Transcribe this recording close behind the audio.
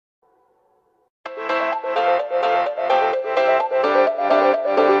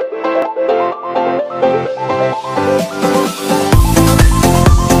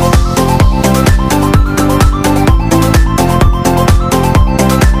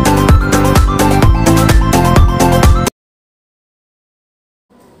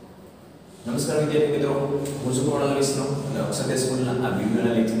વિદ્યાર્થી મિત્રો, હું છું કોણલ વિષ્ણુ અને અક્ષર સ્કૂલના આ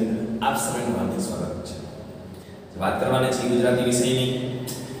વિડિયોના લેક્ચરની આપ સૌનું હાર્દિક સ્વાગત છે. વાત કરવાની છે ગુજરાતી વિષયની.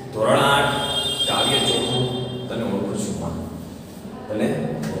 ધોરણ 8 કાવ્ય ચોથું તને ઓળખું છું માં. તને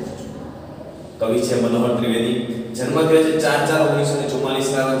કવિ છે મનોહર ત્રિવેદી. જન્મ થયો છે 4/4/1944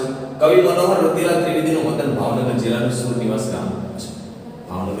 ના રોજ. કવિ મનોહર રતિલાલ ત્રિવેદીનું વતન ભાવનગર જિલ્લાનું સુર નિવાસ ગામ છે.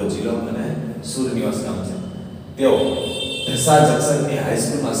 ભાવનગર જિલ્લો અને સુર નિવાસ ગામ છે. તેઓ ઢસા જંકશનની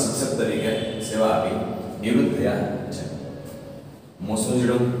હાઈસ્કૂલમાં શિક્ષક તરીકે સેવા આપી નિવૃત્ત થયા છે.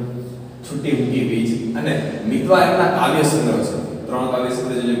 મોસુંજડું, છુટ્ટી મૂકી બીજ અને મિતવા એમના કાવ્ય સંગ્રહ છે. 3 કાવ્ય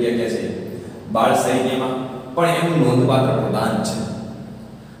સંગ્રહ જે ક્યાં છે? બાળ સાહિત્યમાં પણ એમનું નોંધપાત્ર પ્રદાન છે.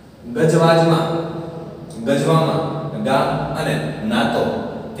 ગજવામાં ગામ અને નાતો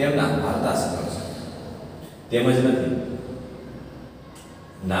તેમના વાર્તા સંગ્રહ છે. તેમજ નથી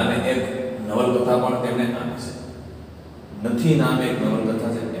નામે એક નવલકથા પણ તેમને આપી છે. નથી નામે એક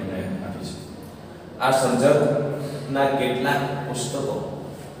નવલકથા છે તેમને આપી છે. આ સર્જકના કેટલાક પુસ્તકો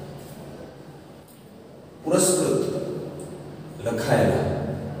પુરસ્કૃત લખાયેલા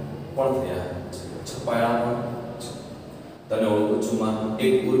પણ થયા છે, છપાયેલા પણ છે. તને ઓળખું છું માં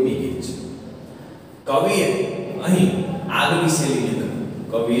એક ઉર્મી ગીત છે. કવિએ અહીં આગવી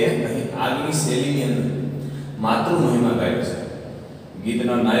શૈલીની અંદર માતૃ મહિમા ગાયો છે.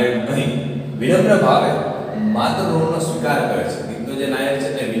 ગીતનો નાયક અહીં વિનમ્ર ભાવે માતૃ ઋણનો સ્વીકાર કરે છે. ગીતનો જે નાયક છે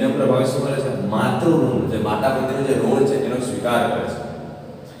તે વિનમ્ર ભાવે શું કરે છે? માતૃ ઋણ, જે માતા પ્રત્યેનું જે ઋણ છે તેનો સ્વીકાર કરે છે.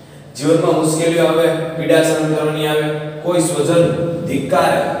 જીવનમાં મુશ્કેલીઓ આવે, પીડા સહન કરવાની આવે, કોઈ સ્વજન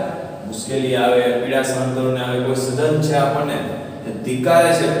ધિક્કારે, મુશ્કેલી આવે, પીડા સહન કરવાની આવે, કોઈ સ્વજન છે આપણને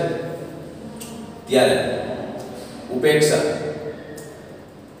ધિક્કારે છે, ત્યારે ઉપેક્ષા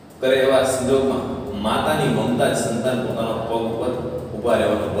કરે એવા સંજોગમાં માતાની મમતા જ સંતાન પોતાના પગ ઉપર ઊભા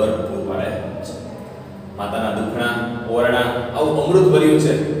રહેવાનો બળ પૂરું પાડે છે. માતાના દુખણા ઓરડા આવું અમૃત ભર્યું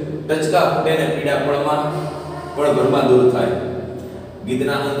છે. ટચકા ફૂટે ને પીડા પળભરમાં દૂર થાય.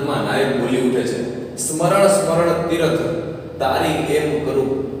 ગીતના અંતમાં નાયક બોલી ઉઠે છે, સ્મરણ તીર્થ તારી એમ કરું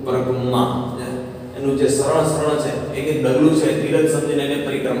પરિક્રમા. એનું જે શરણ છે એક ડગલું છે, તીર્થ સમજીને એને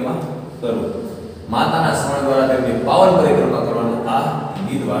પરિક્રમા કરું. માતાના સ્મરણ દ્વારા તેમની પાવન પરિક્રમા કરવાનું આ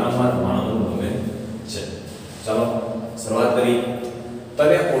ગીત વારંવાર માણવાનું ગમે છે. ચાલો શરૂઆત કરી.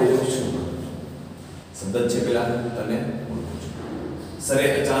 તને ઓળખું છું શબ્દ છે પેલા તને ઓળખું છું. સરે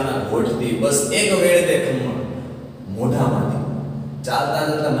અચાનક હોઠથી બસ એક વેળે તે ખમણ મોઢામાંથી.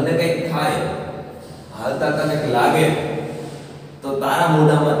 ચાલતા મને કંઈક થાય, હાલતા તને લાગે તો તારા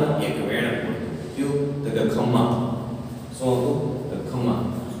મોઢામાંથી એક વેણ પડતું. કયું? તો કે ખમ્મા. શું હતું? તો ખમ્મા.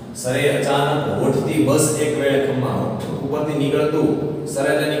 સરે અચાનક હોઠથી બસ એક વેળ ખમ્મા. હોઠ ઉપરથી નીકળતું,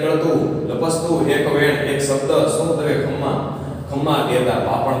 સરેથી નીકળતું, લપસતું એક વેણ, એક શબ્દ. શું? તો કે ખમ્મા. ખમ્મા કહેતા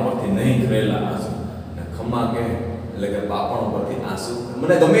પાપણ પરથી નહીં ખરેલા આંસુ. અને ખમ્મા કહે એટલે કે પાપણ પરથી આંસુ.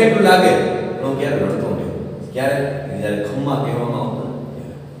 મને ગમે એટલું લાગે પણ ક્યારે રડતો નહીં. ક્યારે? જ્યારે ખમ્મા કહેવામાં આવતો.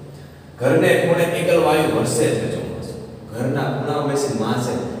 ઘરને ખૂણે એકલ વાયુ વરસે છે ચોમાસું. ઘરના ખૂણામાં બેસી માં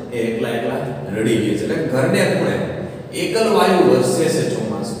છે એ એકલા રડી ગઈ છે. એટલે ઘરને ખૂણે એકલ વાયુ વરસે છે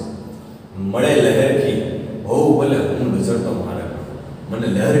ચોમાસું. મળે લહેરખી હોઉં ભલે હું નજરતો મારે, મને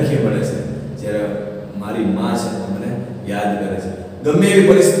લહેરખી મળે છે જ્યારે મારી માં છે મને યાદ કરે છે. ગમે એવી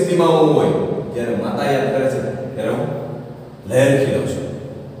પરિસ્થિતિમાં હું હોય ત્યારે માતા યાદ કરે છે ત્યારે હું લહેરખી લઉં છું.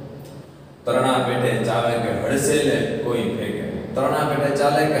 તરણા પેટે ચાલે કે હડસેલે કોઈ ફેંકે. તરણા પેટે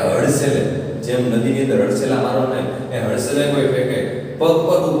ચાલે કે હડસેલે, જેમ નદીની અંદર હડસેલા મારો ને એ હડસેલે કોઈ ફેંકે. પગ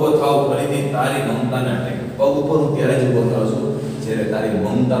પર ઊભો થાવ ફરીથી તારી મમતાના ટેકે. પગ ઉપર હું ત્યારે જ ઊભો થાઉં છું જ્યારે તારી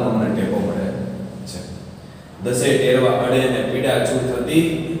મમતાનો મને ટેકો મળે છે. દસે ટેરવા અડે ને પીડા છૂટ થતી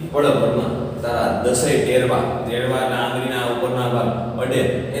પળભરમાં. તારા દસે ટેરવાના આંગળીના ઉપરના ભાગ અડે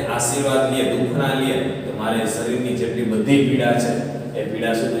એ આશીર્વાદ લે, દુખના લે તો મારે શરીરની જેટલી બધી પીડા છે એ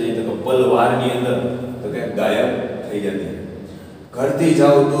પીડા શું થઈ જાય? તો પલવારની અંદર તો કે ગાયબ થઈ જતી. ઘરથી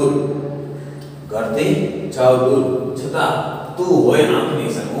જાવ દૂર છતાં તું હોય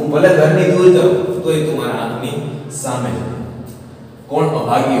આંખની સામે. હું ભલે ઘરની દૂર જાઉં તોય તું મારા આંખની સામે છે. કોણ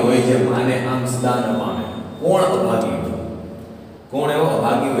અભાગી હોય જે માને આમ સદા ન પામે? કોણ અભાગી હોય? કોણ એવો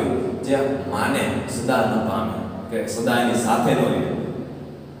અભાગી હોય જે માને સદા ન પામે, કે સદા એની સાથે ન રહે,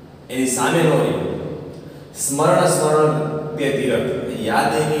 એની સામે ન રહે? સ્મરણ તે તીરથ,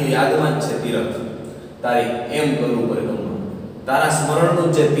 યાદની યાદમાં જ છે તીરથ. તારી એમ કરવું પરિક્રમા. તારા સ્મરણનું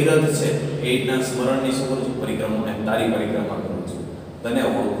જે તીરથ છે એ રીતના સ્મરણની શું કરું છું? પરિક્રમા. તારી પરિક્રમા કરું છું. તને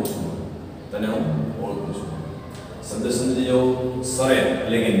ઓળખું છું. શબ્દ સમજી જાઓ. સરે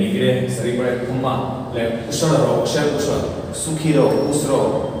એટલે કે નીકળે, સરી પડે. ખમ્મા એટલે કુશળ રહો, અક્ષર કુશળ, સુખી રહો, ખુશ રહો,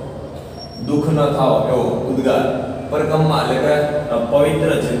 દુઃખ ન થાવ એવો ઉદ્ગાર. પરિક્રમા એટલે કે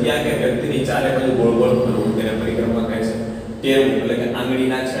પવિત્ર જગ્યા કે વ્યક્તિની ચારે બાજુ ગોળ ગોળ ફરવું તેને પરિક્રમા કહે છે. ટેરવું એટલે કે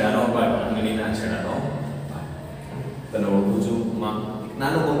આંગળીના છેડાનો ભાગ, આંગળીના છેડા તને ઓળખું છું માં એક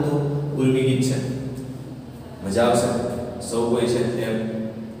નાનું ગમતું ઉર્મી ગીત છે. મજા આવશે. સૌ કોઈ છે એ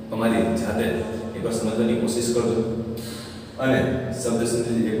તમારી જાતે એકવાર સમજવાની કોશિશ કરજો અને શબ્દ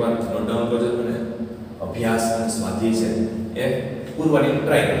સંધિ એકવાર નોટ ડાઉન કરજો અને અભ્યાસ અને સ્વાધ્યાય છે એ પૂરવાની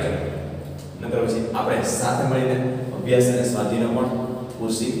ટ્રાય કરજો. નકર પછી આપણે સાથે મળીને અભ્યાસ અને સ્વાધ્યાયનો પણ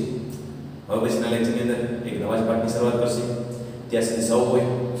પૂરશી. હવે પછીના લેક્ચરની અંદર એક નવા જ પાઠની શરૂઆત કરશી. ત્યાં સુધી સૌ કોઈ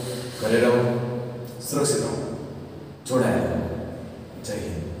ઘરે રહો, સુરક્ષિત રહો, જોડાયેલા રહો. જય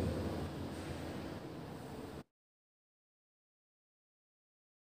હિન્દ.